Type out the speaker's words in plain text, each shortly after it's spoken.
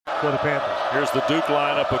for the Panthers. Here's the Duke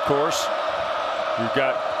lineup, of course. You've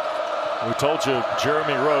got, we told you,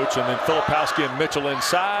 Jeremy Roach, and then Filipowski and Mitchell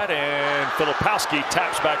inside, and Filipowski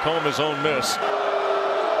taps back home his own miss.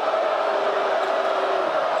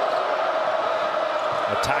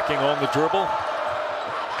 Attacking on the dribble,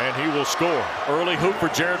 and he will score. Early hoop for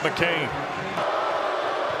Jared McCain.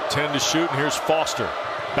 10 to shoot, and here's Foster.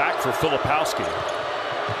 Back for Filipowski.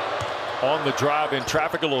 On the drive in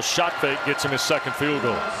traffic, a little shot fake gets him his second field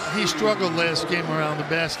goal. He struggled last game around the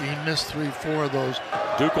basket. He missed 3-4 of those.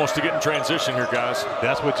 Duke wants to get in transition here, guys.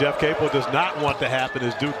 That's what Jeff Capel does not want to happen,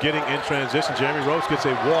 is Duke getting in transition. Jeremy Roach gets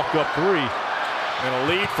a walk-up three. And a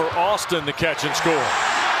lead for Austin to catch and score.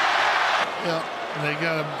 Yeah, and they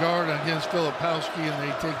got him guard against Filipowski, and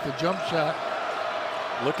they take the jump shot.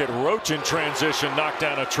 Look at Roach in transition, knock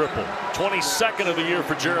down a triple. 22nd of the year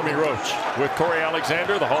for Jeremy Roach. With Corey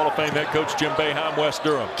Alexander, the Hall of Fame head coach Jim Boeheim, West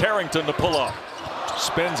Durham. Carrington to pull up.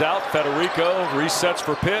 Spins out, Federico resets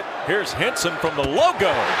for Pitt. Here's Henson from the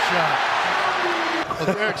logo. Shot.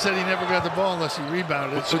 Well, Derek said he never got the ball unless he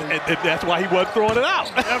rebounded it. So that's why he wasn't throwing it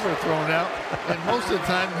out. Never thrown out. And most of the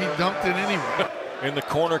time, he dumped it anyway. In the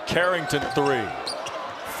corner, Carrington three.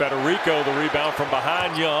 Federico the rebound from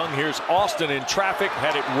behind Young. Here's Austin in traffic,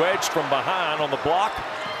 had it wedged from behind on the block.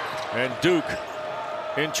 And Duke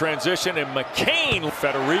in transition, and McCain.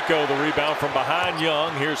 Federico the rebound from behind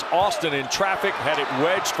Young. Here's Austin in traffic, had it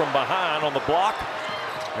wedged from behind on the block.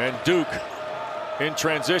 And Duke in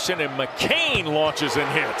transition, and McCain launches and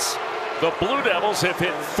hits. The Blue Devils have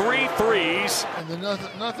hit 3 threes. And there's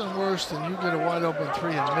nothing worse than you get a wide open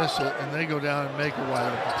three and miss it, and they go down and make a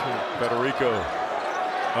wide open three. Federico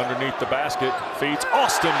underneath the basket, feeds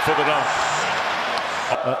Austin for the dunk.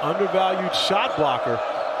 An undervalued shot blocker.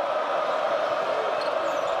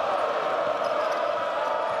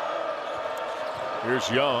 Here's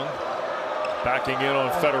Young, backing in on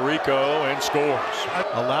Federico, and scores.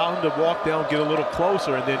 Allow him to walk down, get a little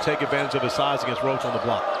closer, and then take advantage of his size against Roach on the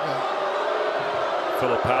block.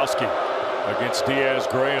 Filipowski against Diaz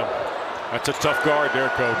Graham. That's a tough guard there,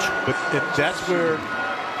 Coach. But that's where,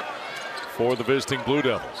 for the visiting Blue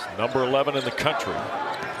Devils, number 11 in the country,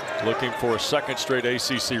 looking for a second straight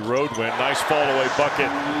ACC road win. Nice fall away bucket.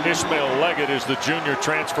 Ishmael Leggett is the junior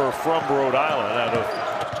transfer from Rhode Island out of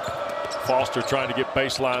Foster, trying to get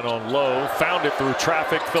baseline on low. Found it through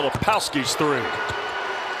traffic. Filipowski's three.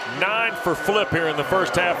 9 for Flip here in the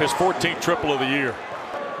first half, his 14th triple of the year.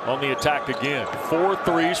 On the attack again. 4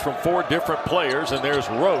 threes from 4 different players, and there's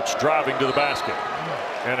Roach driving to the basket.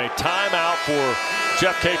 And a timeout for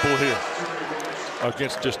Jeff Capel here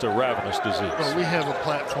against just a ravenous disease. Well, we have a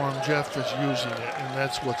platform. Jeff is using it, and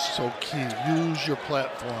that's what's so key. Use your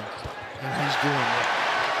platform, and he's doing it.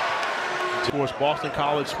 Of course, Boston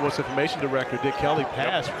College Sports Information Director Dick Kelly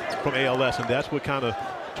passed from ALS, and that's what kind of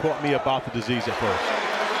taught me about the disease at first.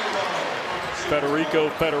 Federico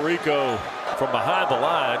from behind the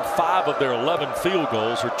line. 5 of their 11 field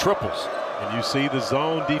goals are triples. And you see the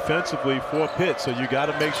zone defensively for Pitt, so you got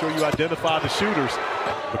to make sure you identify the shooters.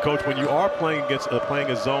 But Coach, when you are playing against playing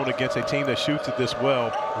a zone against a team that shoots it this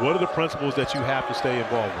well, what are the principles that you have to stay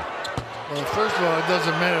involved with? Well, first of all, it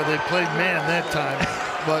doesn't matter. They played man that time,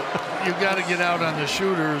 but you got to get out on the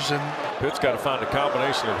shooters. And Pitt's got to find a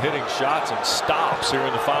combination of hitting shots and stops here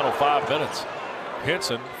in the final 5 minutes.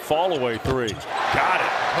 Henson, fall away three. Got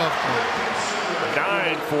it. Tough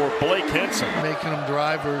 9 for Blake Henson. making them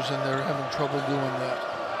drivers, and they're having trouble doing that.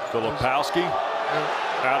 Filipowski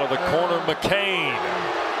out of the corner. McCain.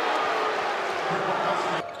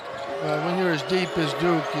 When you're as deep as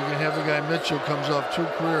Duke, you can have a guy, Mitchell, comes off 2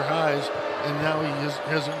 career highs, and now he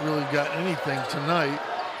hasn't really got anything tonight.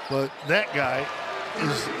 But that guy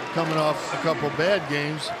is coming off a couple bad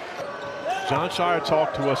games. John Shire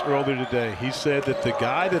talked to us earlier today. He said that the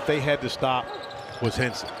guy that they had to stop was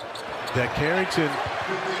Henson. That Carrington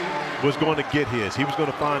was going to get his. He was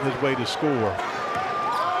going to find his way to score.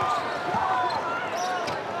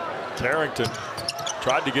 Carrington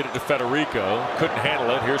tried to get it to Federico. Couldn't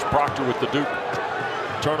handle it. Here's Proctor with the Duke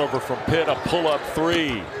turnover from Pitt. A pull-up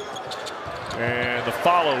three. And the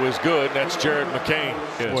follow is good. That's Jared McCain.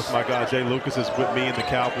 Of course, my guy Jay Lucas is with me and the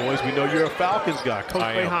Cowboys. We know you're a Falcons guy. Coach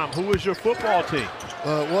Boeheim, who is your football team?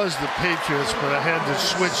 It was the Patriots, but I had to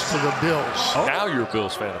switch to the Bills. Oh. Now you're a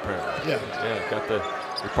Bills fan, apparently. Yeah.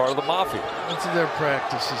 You're part of the Mafia. Into their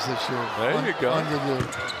practices this year. There you go. Under the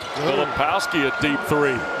Filipowski a deep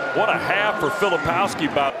three. What a half for Filipowski.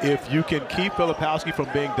 If you can keep Filipowski from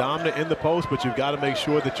being dominant in the post, but you've got to make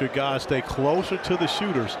sure that your guys stay closer to the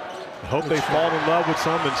shooters. I hope they fall in love with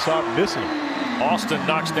some and start missing. Austin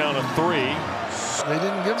knocks down a three. They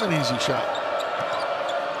didn't give him an easy shot.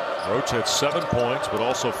 Roach had 7 points, but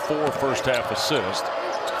also 4 first-half assists.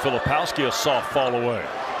 Filipowski a soft fall away.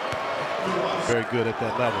 Very good at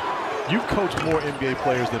that level. You've coached more NBA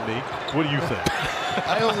players than me. What do you think?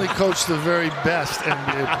 I only coach the very best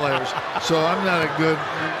NBA players, so I'm not a good,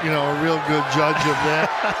 a real good judge of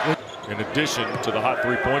that. In addition to the hot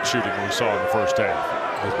three-point shooting we saw in the first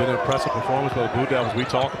half. It's been an impressive performance by the Blue Devils. We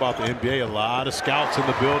talk about the NBA, a lot of scouts in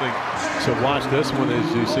the building. So watch this one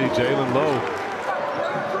as you see Jalen Lowe.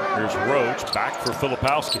 Here's Roach back for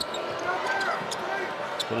Filipowski.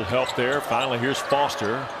 Little help there. Finally, here's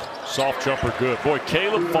Foster. Soft jumper good. Boy,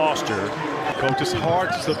 Caleb Foster. Coach, it's hard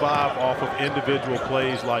to survive off of individual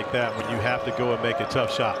plays like that when you have to go and make a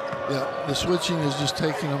tough shot. Yeah, the switching is just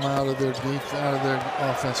taking them out of their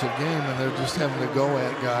offensive game, and they're just having to go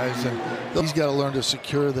at guys. And he's got to learn to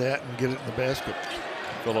secure that and get it in the basket.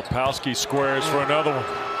 Filipowski squares for another one.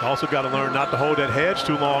 Also got to learn not to hold that hedge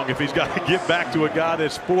too long if he's got to get back to a guy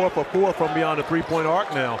that's 4 for 4 from beyond the three-point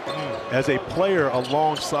arc now. As a player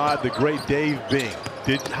alongside the great Dave Bing,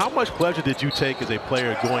 how much pleasure did you take as a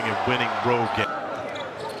player going and winning road games?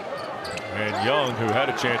 And Young, who had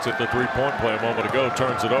a chance at the three-point play a moment ago,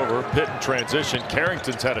 turns it over. Pitt in transition.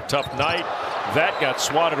 Carrington's had a tough night. That got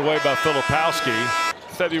swatted away by Filipowski.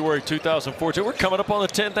 February 2014. We're coming up on the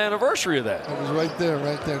 10th anniversary of that. It was right there,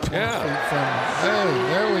 20 feet from. Yeah. Hey,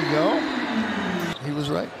 there we go. He was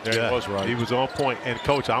right. Yeah, he was right. He was on point. And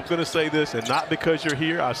Coach, I'm going to say this, and not because you're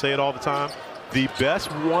here, I say it all the time, the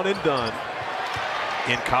best one and done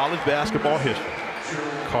in college basketball history,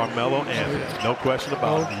 Carmelo Anthony. No question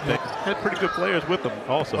about it. They had pretty good players with them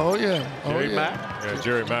also. Oh, yeah. Jerry Mack. Yeah,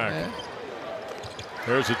 Jerry Mack. Yeah.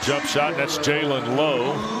 There's a jump shot, and that's Jalen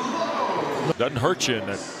Lowe. Doesn't hurt you in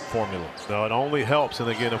that formula. No, it only helps. And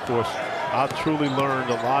again, of course, I truly learned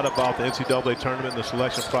a lot about the NCAA tournament and the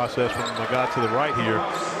selection process from my guy to the right here.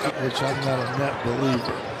 Which I'm not a net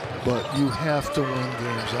believer, but you have to win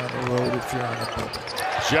games on the road if you're on the boat.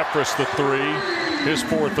 Jeffress the three, his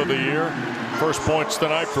 4th of the year. First points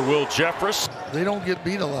tonight for Will Jeffress. They don't get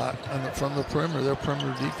beat a lot from the perimeter. Their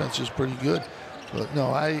perimeter defense is pretty good. But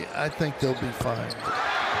no, I think they'll be fine.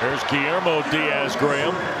 There's Guillermo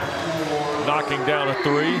Diaz-Graham knocking down a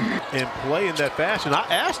three. And play in that fashion. I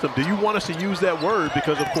asked him, do you want us to use that word?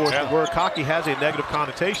 Because, of course, the word cocky has a negative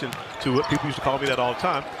connotation to it. People used to call me that all the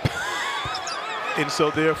time. And so,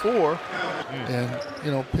 therefore. And,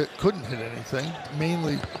 Pitt couldn't hit anything,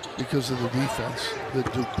 mainly because of the defense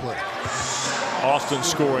that Duke played. Austin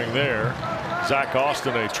scoring there. Zach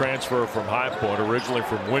Austin, a transfer from High Point, originally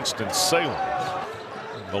from Winston-Salem.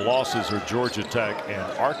 The losses are Georgia Tech and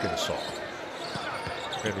Arkansas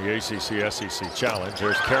in the ACC-SEC Challenge.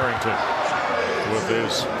 There's Carrington with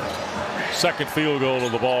his 2nd field goal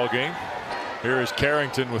of the ball game. Here is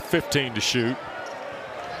Carrington with 15 to shoot.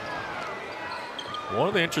 One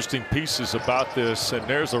of the interesting pieces about this, and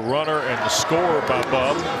there's a runner and the score by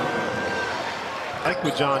Bub. I think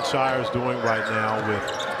what John Shire is doing right now with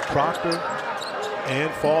Proctor and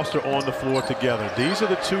Foster on the floor together. These are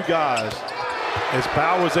the two guys. As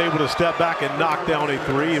Powell was able to step back and knock down a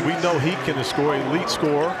three, and we know he can score, elite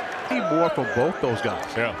scorer. Need more from both those guys.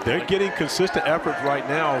 Yeah. They're getting consistent effort right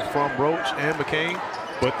now from Roach and McCain,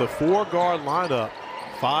 but the 4-guard lineup,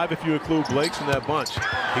 5 if you include Blake's in that bunch,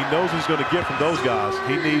 he knows he's going to get from those guys.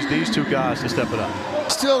 He needs these two guys to step it up.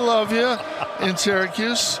 Still love you in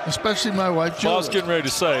Syracuse, especially my wife, Julie. I was getting ready to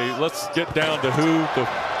say, let's get down to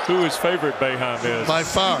who his favorite Boeheim is. By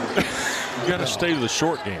far. You got to stay to the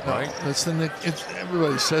short game, right? It's the Knicks.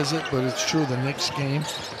 Everybody says it, but it's true. The Knicks game,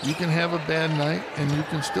 you can have a bad night, and you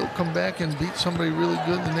can still come back and beat somebody really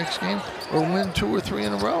good the next game, or win 2 or 3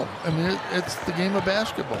 in a row. I mean, it's the game of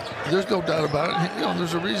basketball. There's no doubt about it.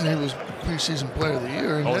 There's a reason he was preseason player of the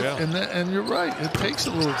year, and and you're right. It takes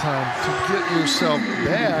a little time to get yourself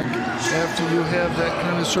back after you have that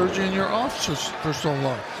kind of surgery and you're off for so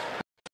long.